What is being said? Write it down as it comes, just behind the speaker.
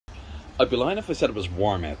I'd be lying if I said it was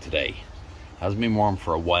warm out today. It hasn't been warm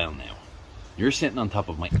for a while now. You're sitting on top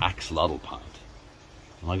of my axolotl pond.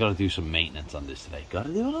 And I gotta do some maintenance on this today. Gotta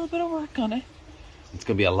do a little bit of work on it. It's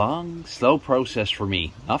gonna be a long, slow process for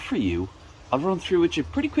me, not for you. I'll run through with you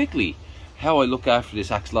pretty quickly how I look after this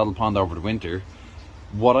axolotl pond over the winter.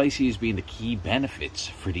 What I see as being the key benefits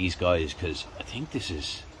for these guys, because I think this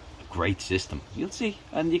is a great system. You'll see,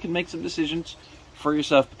 and you can make some decisions for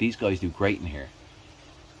yourself, but these guys do great in here.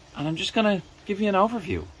 And I'm just gonna give you an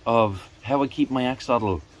overview of how I keep my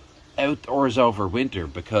axolotl outdoors over winter,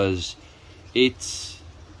 because it's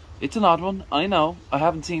an odd one, I know. I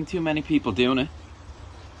haven't seen too many people doing it,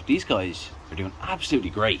 but these guys are doing absolutely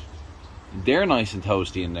great. They're nice and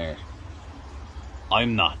toasty in there.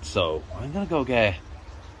 I'm not, so I'm gonna go get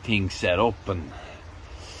things set up and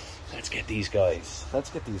let's get these guys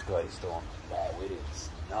done. Wow, it is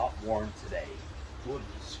not warm today.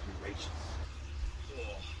 Goodness gracious.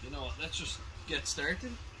 Oh, you know what, let's just get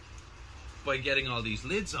started by getting all these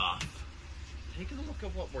lids off. Taking a look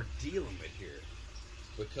at what we're dealing with here,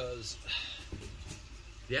 because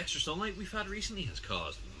the extra sunlight we've had recently has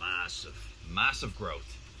caused massive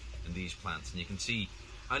growth in these plants. And you can see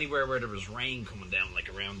anywhere where there was rain coming down, like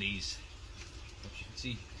around these, you can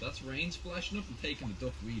see that's rain splashing up and taking the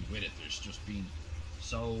duckweed with it. There's just been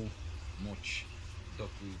so much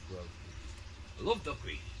duckweed growth. I love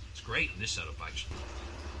duckweed. It's great on this setup actually.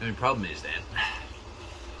 The only problem is then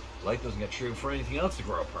light doesn't get through for anything else to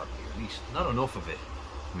grow properly, or at least not enough of it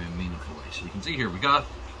in a meaningful way. So you can see here we got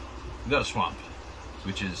a swamp,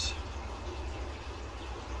 which is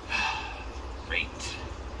great.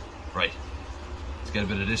 Right, let's get a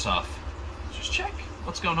bit of this off. Let's just check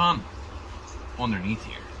what's going on underneath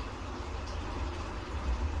here.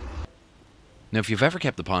 Now, if you've ever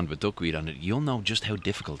kept a pond with duckweed on it, you'll know just how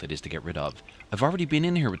difficult it is to get rid of. I've already been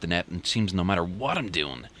in here with the net, and it seems no matter what I'm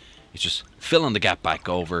doing, it's just filling the gap back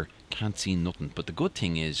over, can't see nothing. But the good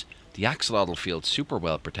thing is, the axolotl feels super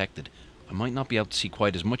well protected. I might not be able to see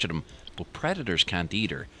quite as much of them, but predators can't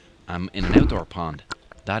either. In an outdoor pond,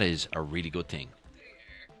 that is a really good thing.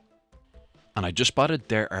 And I just spotted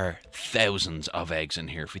there are thousands of eggs in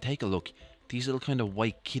here. If we take a look, these little kind of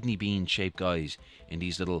white kidney bean shaped guys in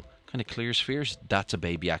these little kind of clear spheres, that's a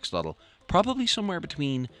baby axolotl. Probably somewhere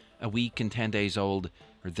between a week and 10 days old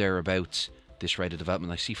or thereabouts, this rate of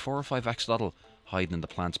development. I see 4 or 5 axolotl hiding in the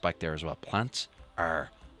plants back there as well. Plants are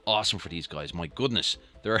awesome for these guys. My goodness,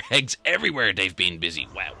 there are eggs everywhere. They've been busy.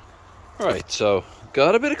 Wow. Right, so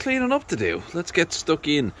got a bit of cleaning up to do. Let's get stuck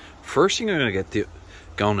in. First thing I'm going to get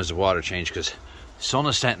going is a water change, because the sun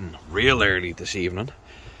is setting real early this evening.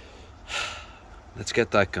 Let's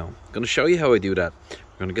get that going. I'm going to show you how I do that.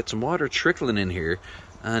 We're going to get some water trickling in here,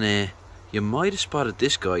 and you might have spotted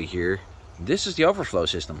this guy here. This is the overflow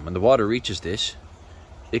system. When the water reaches this,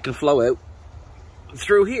 it can flow out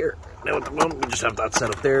through here. Now at the moment we just have that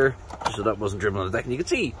set up there, just so that wasn't dribbling on the deck. And you can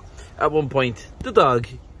see at one point the dog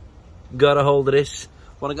got a hold of this.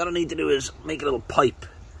 What I'm going to need to do is make a little pipe.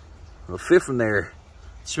 It'll fit from there,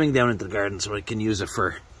 swing down into the garden so I can use it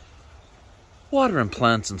for watering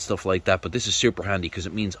plants and stuff like that. But this is super handy because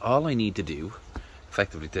it means all I need to do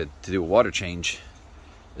effectively to do a water change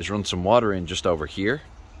is run some water in just over here,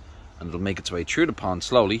 and it'll make its way through the pond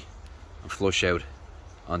slowly and flush out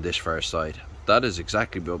on this far side. That is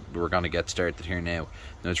exactly what we're going to get started here now.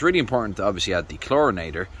 Now it's really important to obviously add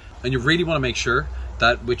dechlorinator, and you really want to make sure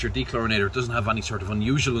that with your dechlorinator it doesn't have any sort of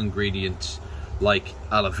unusual ingredients like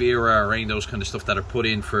aloe vera or any of those kind of stuff that are put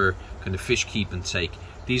in for kind of fish keeping sake.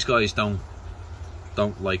 These guys don't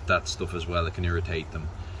like that stuff as well. It can irritate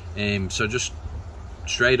them. So just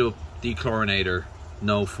straight up dechlorinator,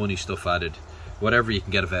 no funny stuff added, whatever you can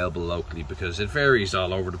get available locally, because it varies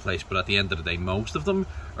all over the place, but at the end of the day most of them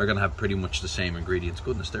are going to have pretty much the same ingredients.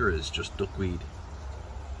 Goodness, there is just duckweed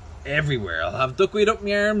everywhere. I'll have duckweed up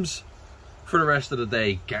my arms for the rest of the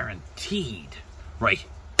day, guaranteed. Right,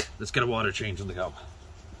 let's get a water change on the go.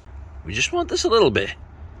 We just want this a little bit.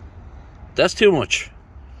 That's too much.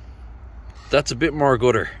 That's a bit more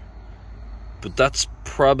gutter, but that's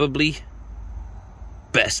probably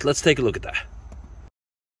best. Let's take a look at that.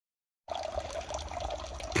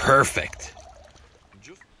 Perfect.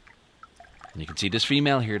 And you can see this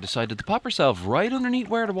female here decided to pop herself right underneath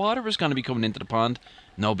where the water was going to be coming into the pond.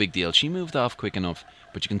 No big deal. She moved off quick enough.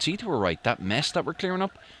 But you can see to her right, that mess that we're clearing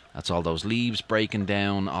up, that's all those leaves breaking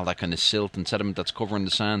down, all that kind of silt and sediment that's covering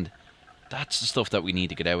the sand. That's the stuff that we need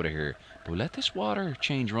to get out of here. But we'll let this water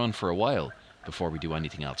change run for a while before we do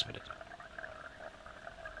anything else with it.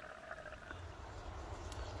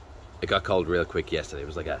 It got cold real quick yesterday. It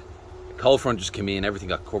was like a cold front just came in, everything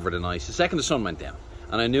got covered in ice. The second the sun went down,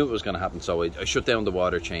 And I knew it was going to happen, so I shut down the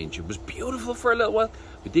water change. It was beautiful for a little while.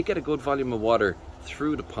 We did get a good volume of water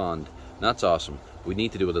through the pond, and that's awesome. We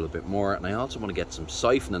need to do a little bit more, and I also want to get some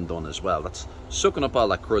siphoning done as well. That's sucking up all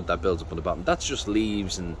that crud that builds up on the bottom. That's just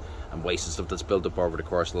leaves and waste and stuff that's built up over the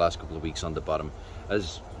course of the last couple of weeks on the bottom.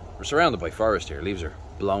 As we're surrounded by forest here, leaves are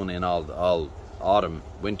blown in all autumn,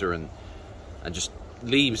 winter, and just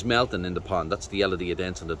leaves melting in the pond. That's the yellow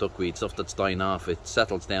dents and the duckweed, stuff that's dying off. It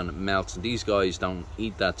settles down, it melts, and these guys don't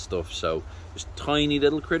eat that stuff, so there's tiny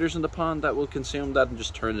little critters in the pond that will consume that and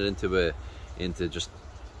just turn it into just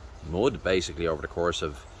mud basically over the course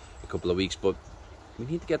of a couple of weeks. But we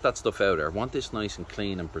need to get that stuff out there. I want this nice and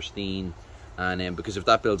clean and pristine, and because if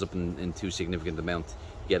that builds up in too significant amount,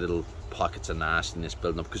 you get little pockets of nastiness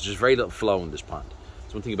building up, because there's very little flow in this pond.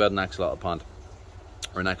 It's one thing about an axolotl pond,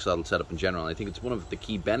 or an axolotl setup in general, and I think it's one of the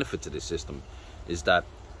key benefits of this system, is that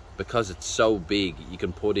because it's so big, you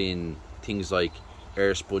can put in things like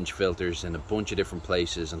air sponge filters in a bunch of different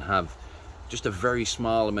places and have just a very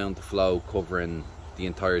small amount of flow covering the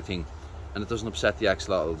entire thing, and it doesn't upset the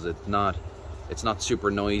axolotls. It's not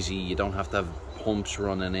super noisy. You don't have to have pumps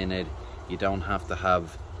running in it. You don't have to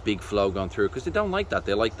have big flow going through, because they don't like that.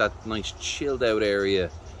 They like that nice chilled out area.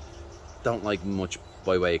 Don't like much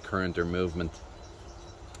by way of current or movement.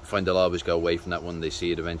 Find they'll always go away from that when they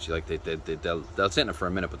see it eventually. Like they'll sit in it for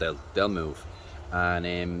a minute, but they'll move.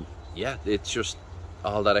 And yeah, it's just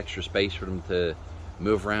all that extra space for them to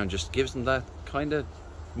move around just gives them that kind of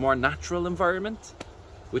more natural environment,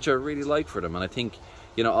 which I really like for them. And I think,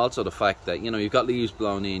 you know, also the fact that, you know, you've got leaves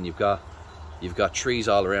blown in, you've got trees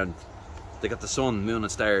all around, they got the sun, moon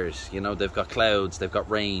and stars, you know, they've got clouds, they've got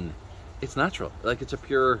rain. It's natural. Like, it's a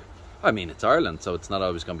pure, I mean, it's Ireland, so it's not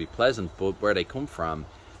always going to be pleasant, but where they come from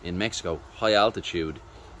in Mexico, high altitude,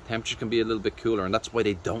 temperatures can be a little bit cooler, and that's why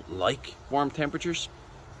they don't like warm temperatures.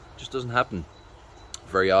 It just doesn't happen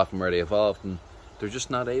very often where they evolved, and they're just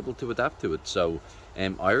not able to adapt to it. So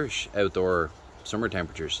Irish outdoor summer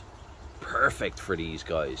temperatures, perfect for these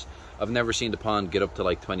guys. I've never seen the pond get up to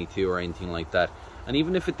like 22 or anything like that, and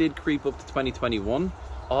even if it did creep up to 2021,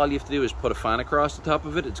 all you have to do is put a fan across the top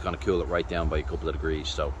of it. It's going to cool it right down by a couple of degrees.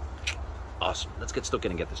 So awesome. Let's get stuck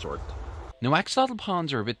in and get this sorted. Now, axolotl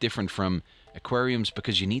ponds are a bit different from aquariums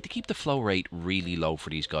because you need to keep the flow rate really low for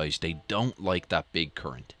these guys. They don't like that big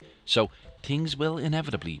current, so things will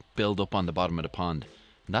inevitably build up on the bottom of the pond.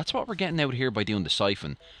 And that's what we're getting out here by doing the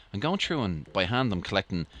siphon. I'm going through and by hand I'm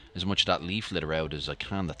collecting as much of that leaf litter out as I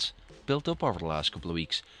can that's built up over the last couple of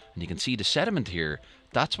weeks. And you can see the sediment here.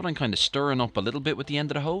 That's what I'm kind of stirring up a little bit with the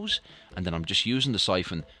end of the hose, and then I'm just using the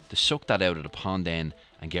siphon to suck that out of the pond end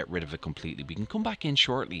and get rid of it completely. We can come back in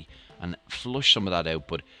shortly and flush some of that out,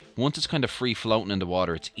 but once it's kind of free floating in the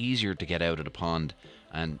water, it's easier to get out of the pond,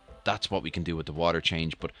 and that's what we can do with the water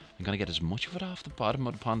change. But I'm going to get as much of it off the bottom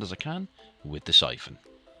of the pond as I can with the siphon.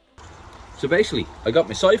 So basically, I got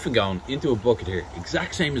my siphon going into a bucket here,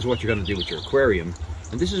 exact same as what you're going to do with your aquarium.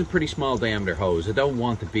 And this is a pretty small diameter hose. I don't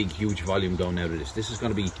want the big, huge volume going out of this. This is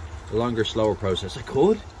going to be a longer, slower process. I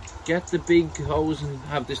could get the big hose and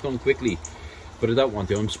have this done quickly, but I don't want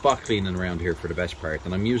to. I'm spot cleaning around here for the best part,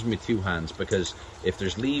 and I'm using my two hands because if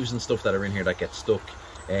there's leaves and stuff that are in here that get stuck,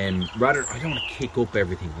 rather, I don't want to kick up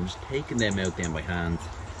everything. I'm just taking them out then by hand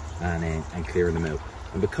and clearing them out.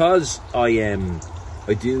 And because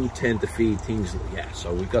I do tend to feed things, yeah,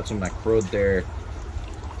 so we've got some of that crud there.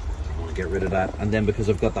 I want to get rid of that. And then because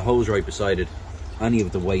I've got the hose right beside it, any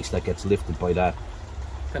of the waste that gets lifted by that,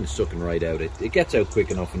 kind of sucking right out. It gets out quick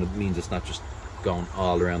enough, and it means it's not just going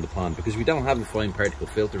all around the pond, because we don't have a fine particle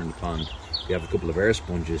filter in the pond. We have a couple of air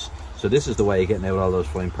sponges, so this is the way of getting out all those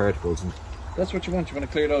fine particles, and that's what you want. You want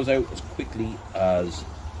to clear those out as quickly as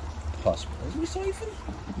possible. Is my siphon?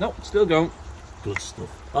 No, it's still going. Good stuff.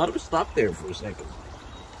 Thought it was stopped there for a second.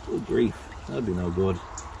 Good grief, that'd be no good.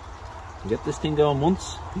 You get this thing going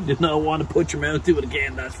once, you do not want to put your mouth to it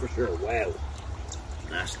again, that's for sure. Wow,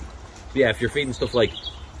 nasty. But yeah, if you're feeding stuff like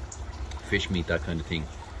fish meat, that kind of thing,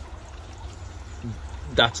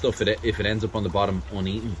 that stuff, if it ends up on the bottom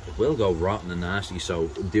uneaten, it will go rotten and nasty. So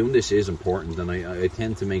doing this is important, and I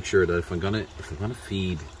tend to make sure that if I'm gonna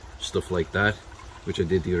feed stuff like that, which I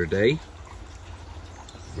did the other day,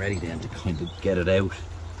 ready then to kind of get it out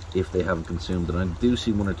if they haven't consumed it. I do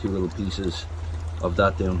see one or two little pieces of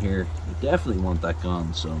that down here. I definitely want that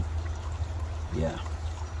gone, so yeah.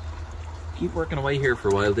 Keep working away here for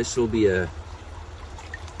a while. This will be a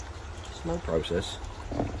slow process,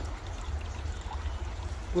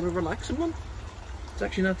 but a relaxing one. It's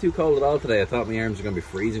actually not too cold at all today. I thought my arms were going to be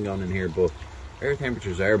freezing on in here, but air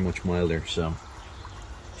temperatures are much milder, so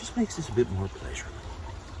it just makes this a bit more pleasurable.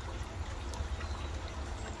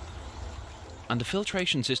 And the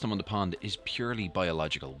filtration system on the pond is purely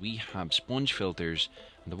biological. We have sponge filters,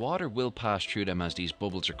 and the water will pass through them as these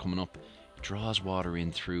bubbles are coming up. It draws water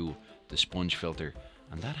in through the sponge filter,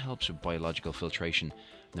 and that helps with biological filtration.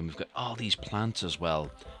 And then we've got all these plants as well.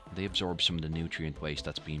 They absorb some of the nutrient waste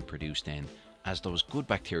that's being produced in, as those good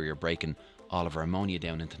bacteria are breaking all of our ammonia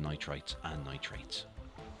down into nitrites and nitrates.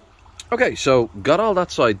 Okay, so got all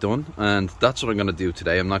that side done, and that's what I'm going to do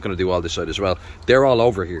today. I'm not going to do all this side as well. They're all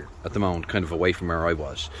over here at the moment, kind of away from where I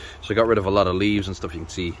was. So I got rid of a lot of leaves and stuff. You can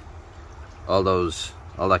see all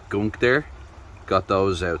that gunk there. Got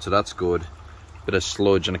those out, so that's good. Bit of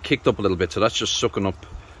sludge, and it kicked up a little bit, so that's just sucking up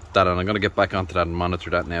that, and I'm going to get back onto that and monitor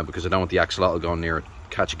that now, because I don't want the axolotl going near it,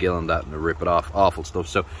 catch a gill on that and rip it off. Awful stuff.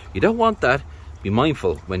 So you don't want that. Be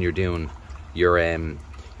mindful when you're doing your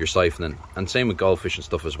siphoning, and same with goldfish and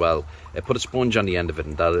stuff as well. Put a sponge on the end of it,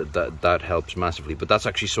 and that helps massively. But that's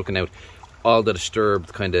actually sucking out all the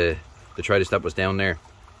disturbed kind of detritus that was down there.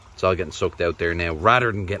 It's all getting sucked out there now,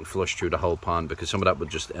 rather than getting flushed through the whole pond, because some of that would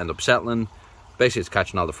just end up settling. Basically, it's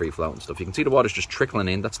catching all the free flow and stuff. You can see the water's just trickling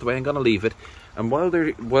in. That's the way I'm going to leave it. And while they're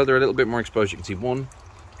a little bit more exposed, you can see 1,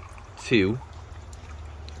 2,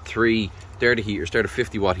 3. They're the heaters. They're the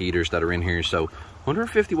 50-watt heaters that are in here. So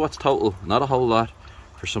 150 watts total. Not a whole lot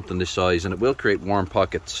for something this size, and it will create warm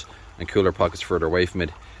pockets and cooler pockets further away from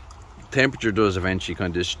it. Temperature does eventually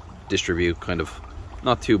kind of distribute, kind of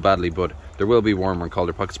not too badly, but there will be warmer and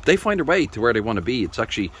colder pockets. But they find their way to where they want to be. It's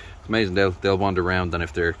amazing. They'll wander around, and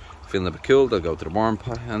if they're feeling a bit cool, they'll go to the warm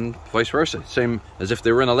pot, and vice versa. Same as if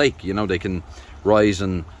they were in a lake. You know, they can rise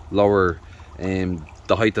and lower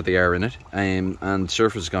the height that they are in it, and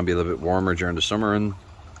surface is going to be a little bit warmer during the summer, and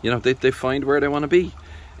you know, they find where they want to be.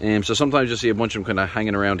 So sometimes you'll see a bunch of them kind of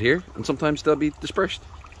hanging around here, and sometimes they'll be dispersed.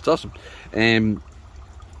 It's awesome.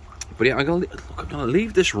 But yeah, I'm gonna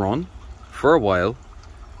leave this run for a while,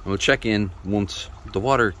 and we'll check in once the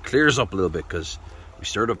water clears up a little bit, because we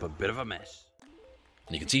stirred up a bit of a mess.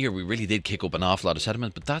 And you can see here we really did kick up an awful lot of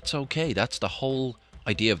sediment, but that's okay. That's the whole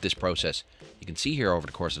idea of this process. You can see here over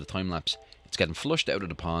the course of the time lapse, it's getting flushed out of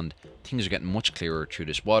the pond. Things are getting much clearer through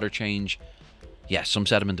this water change. Yeah, some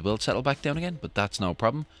sediment will settle back down again, but that's no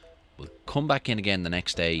problem. We'll come back in again the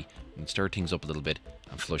next day and stir things up a little bit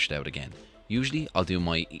and flush it out again. Usually I'll do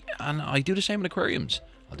and I do the same in aquariums.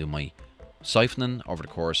 I'll do my siphoning over the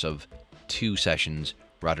course of 2 sessions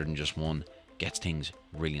rather than just one. Gets things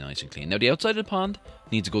really nice and clean. Now the outside of the pond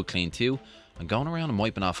needs a good clean too. And going around and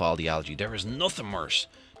wiping off all the algae, there is nothing worse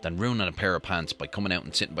than ruining a pair of pants by coming out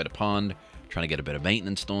and sitting by the pond, trying to get a bit of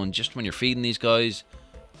maintenance done just when you're feeding these guys.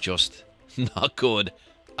 Just not good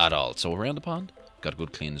at all. So around the pond, got a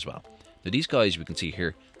good clean as well. Now these guys, we can see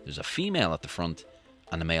here, there's a female at the front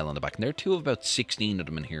and a male on the back. And there are 2 of about 16 of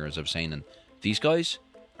them in here, as I was saying. And these guys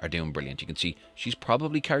are doing brilliant. You can see she's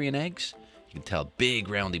probably carrying eggs. You can tell big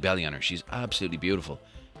roundy belly on her. She's absolutely beautiful.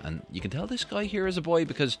 And you can tell this guy here is a boy,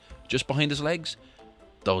 because just behind his legs,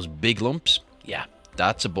 those big lumps, yeah,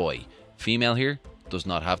 that's a boy. Female here does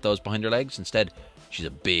not have those behind her legs. Instead, she's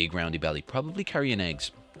a big roundy belly, probably carrying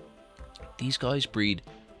eggs. These guys breed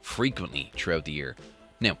frequently throughout the year.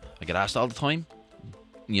 Now, I get asked all the time,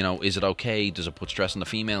 you know, is it okay? Does it put stress on the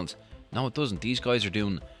females? No, it doesn't. These guys are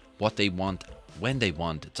doing what they want, when they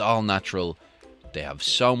want. It's all natural. They have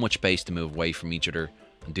so much space to move away from each other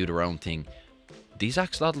and do their own thing. These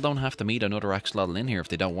axolotl don't have to meet another axolotl in here if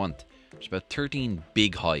they don't want. There's about 13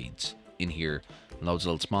 big hides in here. Loads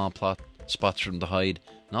of little small spots for them to hide.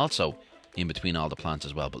 And also in between all the plants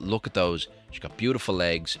as well. But look at those. She's got beautiful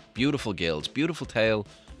legs, beautiful gills, beautiful tail.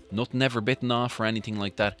 Nothing ever bitten off or anything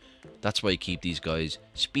like that. That's why you keep these guys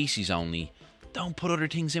species only. Don't put other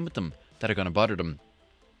things in with them that are going to bother them.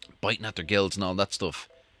 Biting at their gills and all that stuff.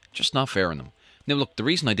 Just not fair on them. Now look, the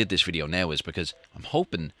reason I did this video now is because I'm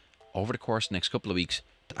hoping over the course of the next couple of weeks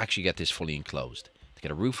to actually get this fully enclosed. To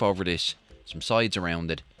get a roof over this, some sides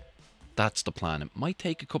around it. That's the plan. It might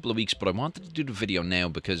take a couple of weeks, but I wanted to do the video now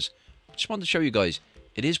because I just wanted to show you guys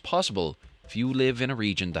it is possible if you live in a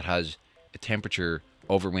region that has a temperature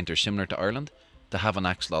over winter similar to Ireland to have an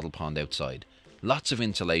axolotl pond outside. Lots of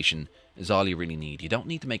insulation is all you really need. You don't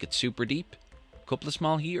need to make it super deep. A couple of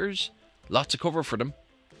small heaters, lots of cover for them,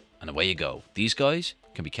 and away you go. These guys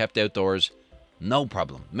can be kept outdoors, no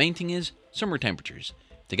problem. Main thing is summer temperatures.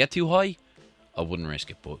 If they get too high, I wouldn't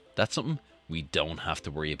risk it, but that's something we don't have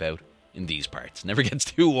to worry about in these parts. Never gets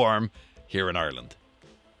too warm here in Ireland.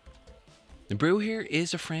 The brew here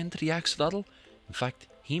is a friend to the axolotl. In fact,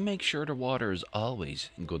 he makes sure the water is always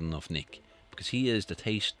in good enough nick, because he is the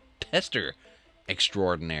taste tester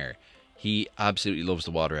extraordinaire. He absolutely loves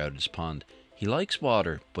the water out of his pond. He likes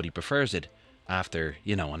water, but he prefers it after,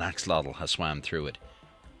 you know, an axolotl has swam through it.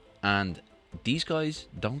 And these guys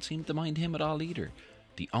don't seem to mind him at all either.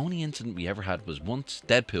 The only incident we ever had was once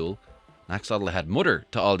Deadpool, an axolotl had mother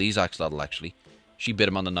to all these axolotl actually. She bit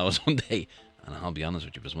him on the nose one day, and I'll be honest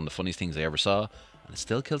with you, it was one of the funniest things I ever saw, and it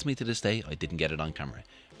still kills me to this day. I didn't get it on camera.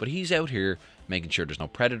 But he's out here making sure there's no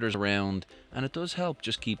predators around, and it does help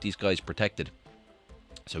just keep these guys protected.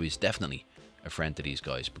 So he's definitely a friend to these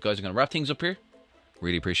guys. But guys, I'm going to wrap things up here.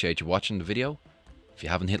 Really appreciate you watching the video. If you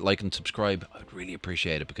haven't hit like and subscribe, I'd really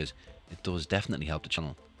appreciate it because it does definitely help the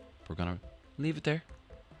channel. We're going to leave it there.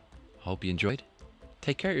 Hope you enjoyed.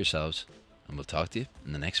 Take care of yourselves, and we'll talk to you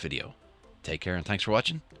in the next video. Take care and thanks for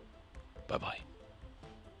watching. Bye bye.